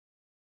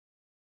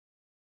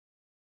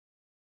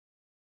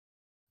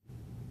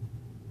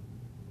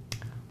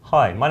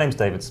Hi, my name's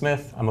David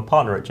Smith. I'm a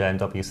partner at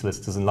JMW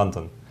Solicitors in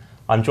London.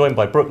 I'm joined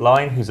by Brooke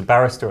Lyne, who's a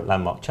barrister at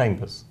Landmark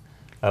Chambers.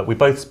 We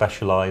both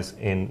specialise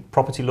in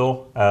property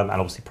law and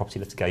obviously property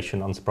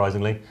litigation,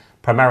 unsurprisingly,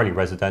 primarily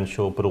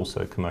residential, but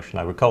also commercial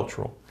and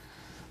agricultural.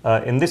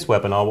 In this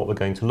webinar, what we're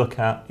going to look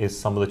at is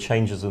some of the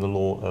changes in the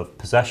law of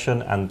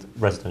possession and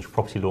residential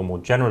property law more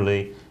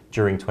generally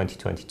during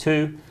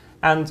 2022,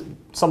 and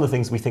some of the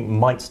things we think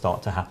might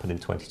start to happen in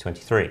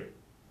 2023.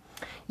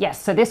 Yes,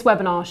 so this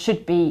webinar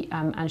should be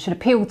and should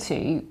appeal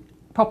to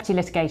property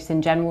litigators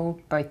in general,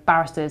 both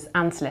barristers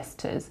and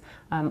solicitors,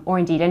 or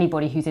indeed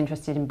anybody who's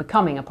interested in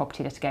becoming a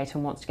property litigator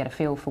and wants to get a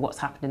feel for what's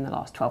happened in the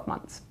last 12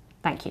 months.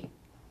 Thank you.